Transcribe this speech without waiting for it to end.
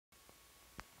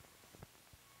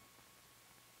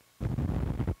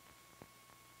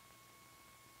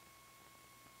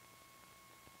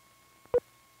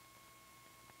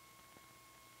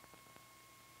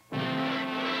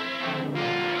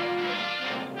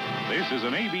This is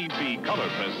an ABC color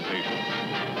presentation.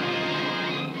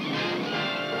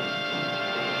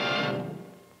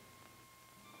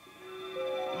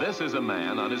 This is a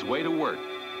man on his way to work,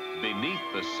 beneath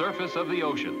the surface of the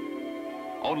ocean.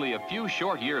 Only a few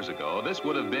short years ago, this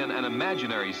would have been an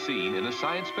imaginary scene in a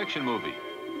science fiction movie.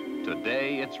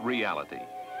 Today, it's reality.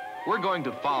 We're going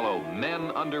to follow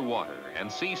men underwater and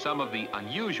see some of the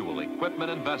unusual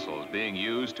equipment and vessels being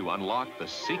used to unlock the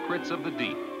secrets of the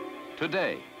deep.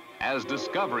 Today, as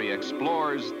Discovery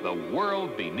explores the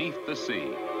world beneath the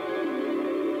sea.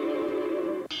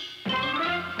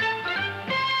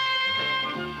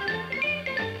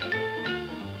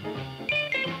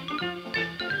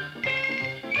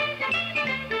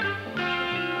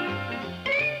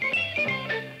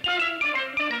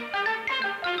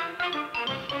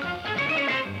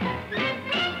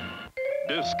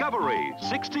 Discovery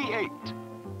 68,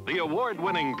 the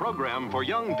award-winning program for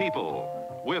young people,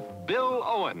 with Bill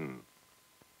Owen.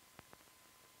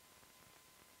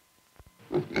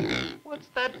 What's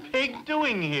that pig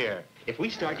doing here? If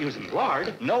we start using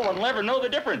lard, no one will ever know the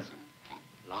difference.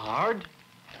 Lard?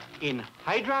 In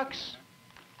Hydrox?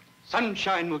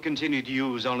 Sunshine will continue to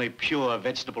use only pure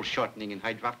vegetable shortening in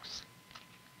Hydrox.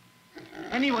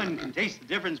 Anyone can taste the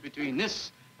difference between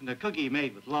this and a cookie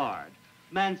made with lard.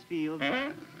 Mansfield,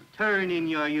 turn in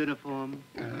your uniform.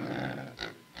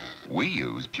 We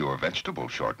use pure vegetable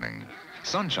shortening.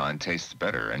 Sunshine tastes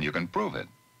better, and you can prove it.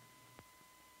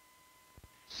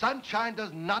 Sunshine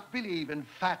does not believe in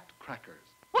fat crackers.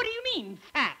 What do you mean,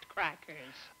 fat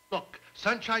crackers? Look,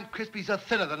 Sunshine Krispies are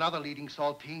thinner than other leading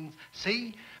saltines.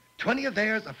 See? 20 of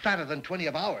theirs are fatter than 20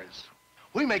 of ours.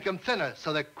 We make them thinner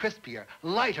so they're crispier,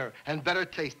 lighter, and better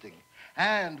tasting.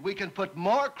 And we can put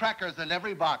more crackers in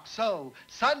every box, so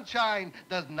Sunshine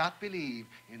does not believe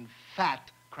in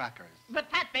fat crackers.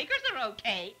 But fat bakers are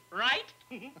okay, right?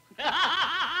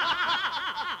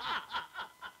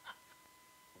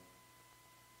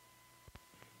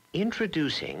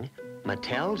 Introducing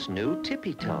Mattel's new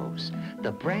Tippy Toes,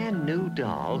 the brand new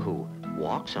doll who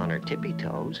walks on her tippy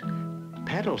toes,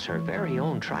 pedals her very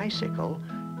own tricycle,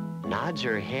 nods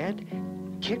her head,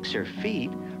 kicks her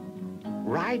feet,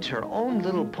 rides her own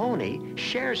little pony,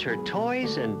 shares her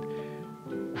toys,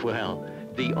 and, well,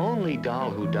 the only doll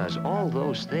who does all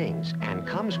those things and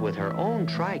comes with her own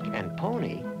trike and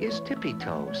pony is Tippy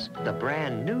Toes, the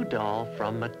brand new doll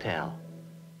from Mattel.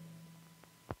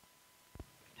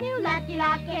 New Lucky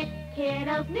Locket,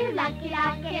 Kiddles, new Lucky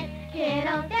Locket,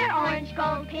 Kiddles. They're orange,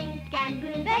 gold, pink, and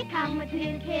blue. They come with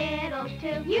new Kiddles,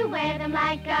 too. You wear them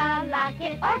like a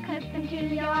locket or clip them to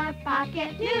your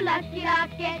pocket. New Lucky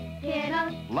Locket,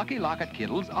 Kiddles. Lucky Locket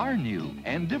Kiddles are new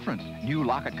and different. New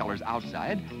Locket colors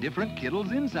outside, different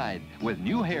Kiddles inside, with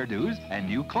new hairdos and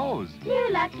new clothes. New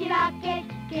Lucky Locket,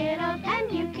 Kiddles,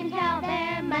 and you can tell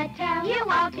they're Mattel. You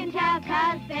all can tell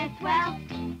 'cause they're swell.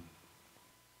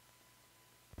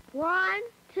 1,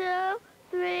 2,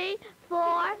 3,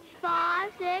 4,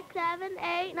 5, 6, 7,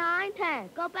 8, 9, 10.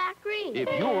 Go back green. If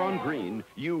you're on green,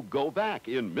 you go back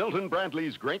in Milton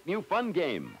Bradley's great new fun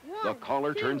game. The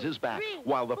caller turns his back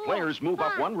while the players move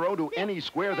up one row to any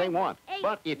square they want.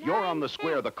 But if you're on the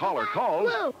square the caller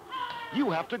calls, you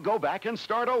have to go back and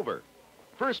start over.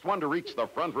 First one to reach the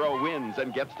front row wins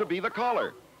and gets to be the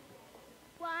caller.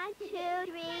 1, 2,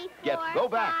 3, 4, Get Go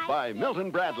Back by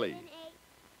Milton Bradley.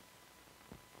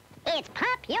 It's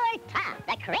Pop Your Top,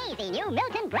 the crazy new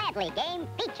Milton Bradley game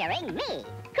featuring me,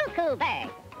 Cuckoo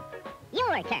Bird.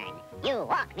 Your turn. You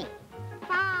walk me.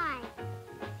 5,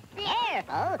 6.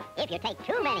 Careful. If you take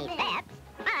too many steps,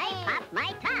 I pop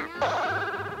my top.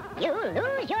 You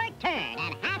lose your turn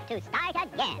and have to start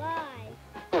again.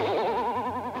 5.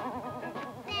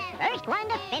 First one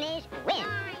to finish wins.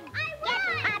 Get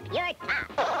Pop Your Top.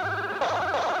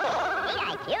 See,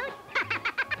 I cute?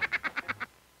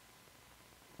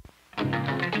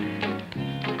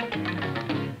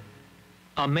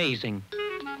 Amazing.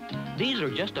 These are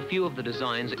just a few of the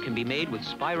designs that can be made with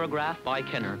Spirograph by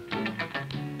Kenner.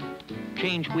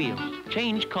 Change wheels,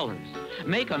 change colors.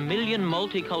 Make a million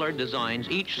multicolored designs,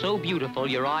 each so beautiful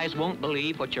your eyes won't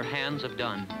believe what your hands have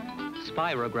done.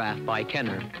 Spirograph by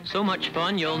Kenner. So much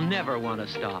fun you'll never want to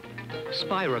stop.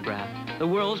 Spirograph, the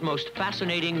world's most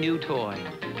fascinating new toy.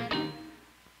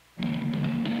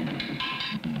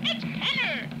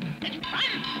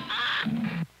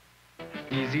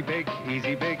 Easy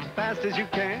bake, fast as you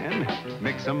can.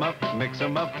 Mix 'em up,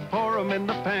 pour 'em in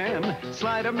the pan.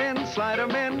 Slide 'em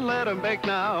in, let 'em bake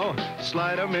now.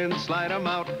 Slide 'em in, slide 'em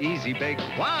out, easy bake,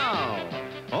 wow!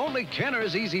 Only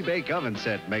Kenner's Easy Bake Oven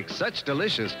Set makes such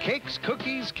delicious cakes,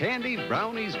 cookies, candy,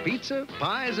 brownies, pizza,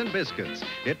 pies, and biscuits.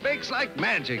 It bakes like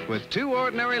magic with 2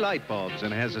 ordinary light bulbs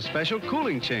and has a special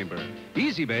cooling chamber.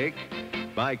 Easy Bake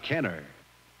by Kenner.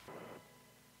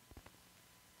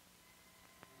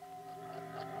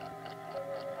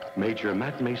 Major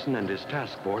Matt Mason and his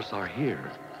task force are here.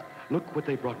 Look what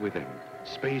they brought with them.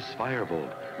 Space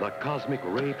Fireboat, the cosmic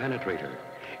ray penetrator.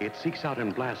 It seeks out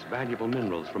and blasts valuable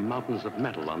minerals from mountains of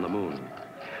metal on the moon.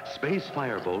 Space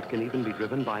Fireboat can even be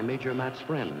driven by Major Matt's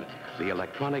friend, the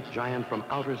electronic giant from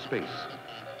outer space,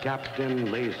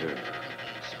 Captain Laser.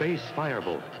 Space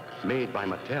Fireboat, made by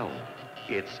Mattel.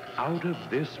 It's out of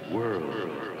this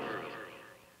world.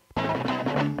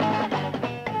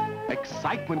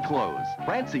 Excitement clothes,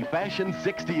 Francie Fashion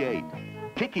 68.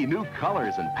 Kicky new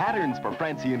colors and patterns for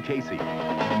Francie and Casey.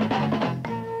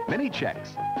 Mini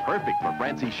checks, perfect for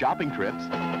Francie shopping trips.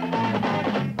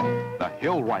 The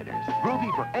Hill Riders,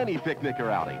 groovy for any picnic or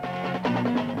outing.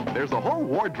 There's a whole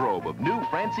wardrobe of new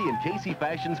Francie and Casey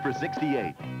fashions for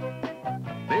 68.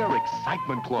 They're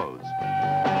excitement clothes.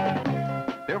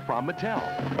 They're from Mattel.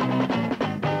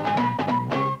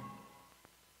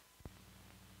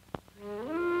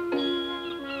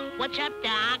 What's up,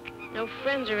 Doc? No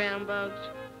friends around, Bugs.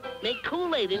 Make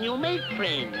Kool-Aid and you'll make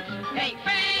friends. Make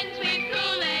friends with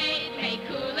Kool-Aid. Make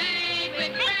Kool-Aid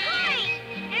with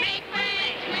friends. Make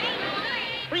friends with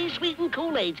Kool-Aid. Free sweetened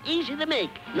Kool-Aid's easy to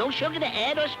make. No sugar to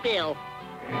add or spill.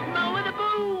 Lower the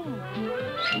boom.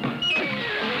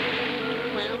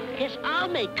 Well, guess I'll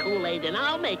make Kool-Aid and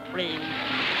I'll make friends.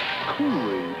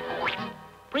 Kool-Aid.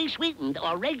 Free sweetened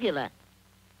or regular.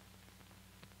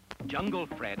 Jungle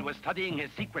Fred was studying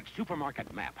his secret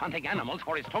supermarket map, hunting animals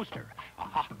for his toaster.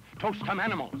 Aha! Toastem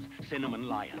Animals, cinnamon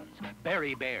lions,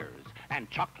 berry bears, and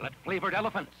chocolate-flavored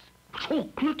elephants.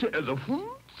 Chocolate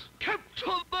elephants?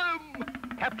 Capture them!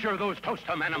 Capture those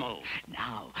Toastem Animals.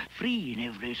 Now, free in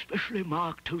every specially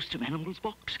marked Toastem Animals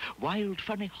box, wild,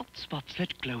 funny hotspots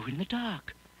that glow in the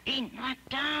dark. In the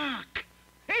dark!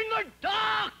 In the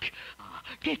dark!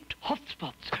 Get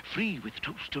hotspots free with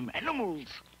Toastem Animals.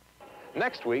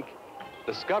 Next week,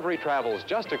 Discovery travels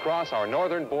just across our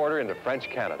northern border into French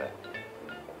Canada.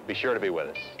 Be sure to be with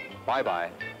us. Bye-bye.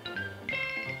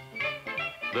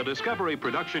 The Discovery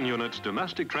Production Unit's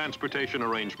domestic transportation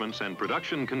arrangements and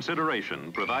production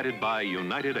consideration provided by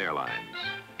United Airlines.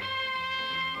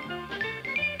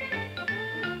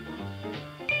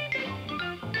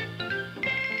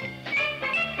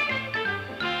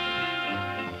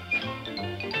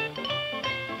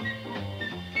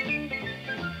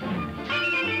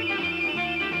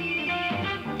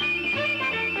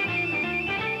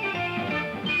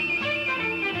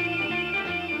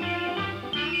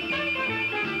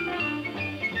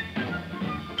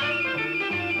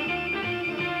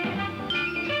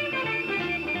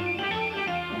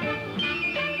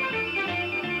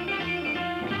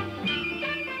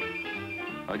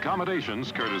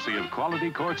 Accommodations courtesy of Quality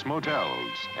Courts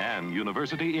Motels and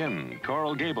University Inn,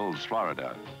 Coral Gables,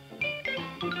 Florida.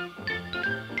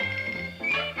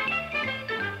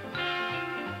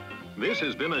 This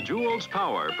has been a Jules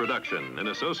Power production in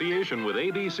association with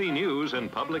ABC News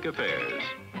and Public Affairs.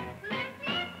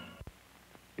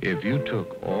 If you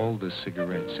took all the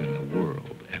cigarettes in the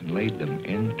world and laid them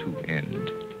end to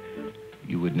end,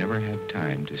 you would never have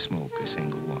time to smoke a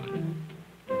single one.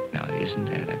 Now, isn't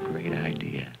that a great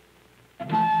idea?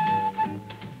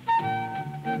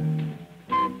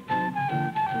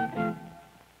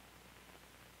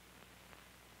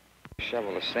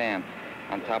 Shovel of sand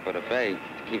on top of the bay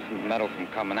to keep the metal from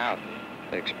coming out.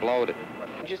 They exploded.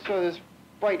 I just saw this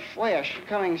bright flash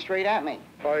coming straight at me.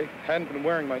 If I hadn't been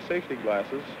wearing my safety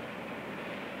glasses,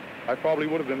 I probably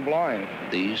would have been blind.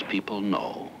 These people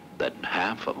know that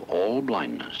half of all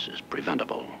blindness is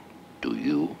preventable. Do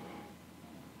you?